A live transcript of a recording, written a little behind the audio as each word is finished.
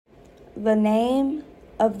The name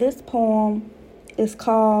of this poem is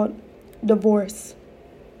called Divorce.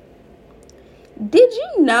 Did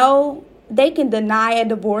you know they can deny a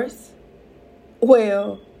divorce?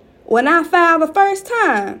 Well, when I filed the first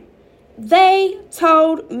time, they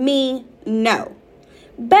told me no.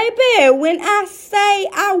 Baby, when I say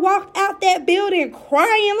I walked out that building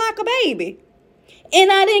crying like a baby,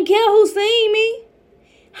 and I didn't care who seen me,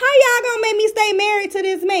 how y'all gonna make me stay married to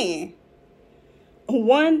this man?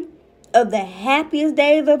 One of the happiest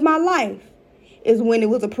days of my life is when it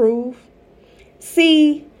was approved.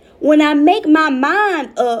 See, when I make my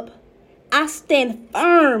mind up, I stand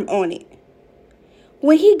firm on it.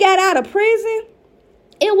 When he got out of prison,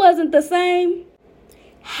 it wasn't the same.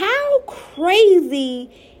 How crazy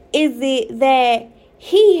is it that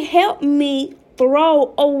he helped me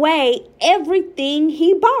throw away everything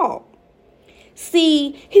he bought?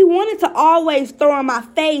 See, he wanted to always throw in my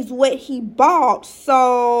face what he bought,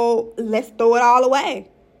 so let's throw it all away.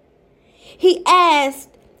 He asked,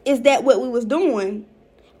 is that what we was doing?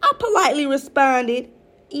 I politely responded,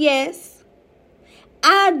 yes.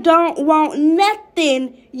 I don't want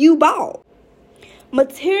nothing you bought.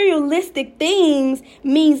 Materialistic things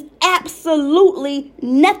means absolutely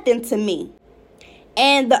nothing to me.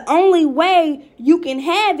 And the only way you can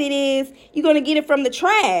have it is you're going to get it from the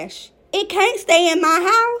trash. It can't stay in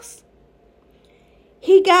my house.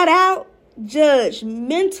 He got out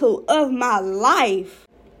judgmental of my life,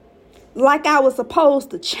 like I was supposed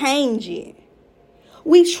to change it.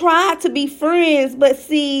 We tried to be friends, but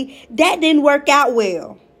see, that didn't work out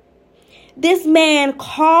well. This man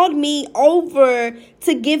called me over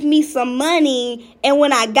to give me some money, and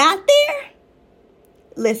when I got there,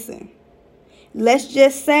 listen, let's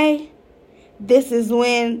just say this is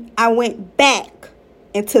when I went back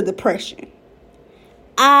into depression.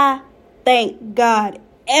 I thank God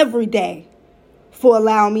every day for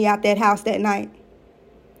allowing me out that house that night,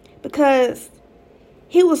 because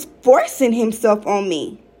he was forcing himself on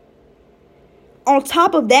me. On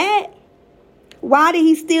top of that, why did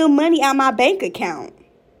he steal money out my bank account?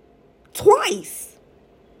 Twice.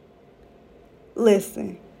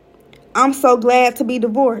 Listen, I'm so glad to be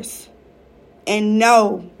divorced. And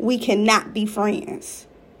no, we cannot be friends.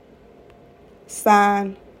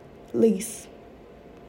 Sign, Lise.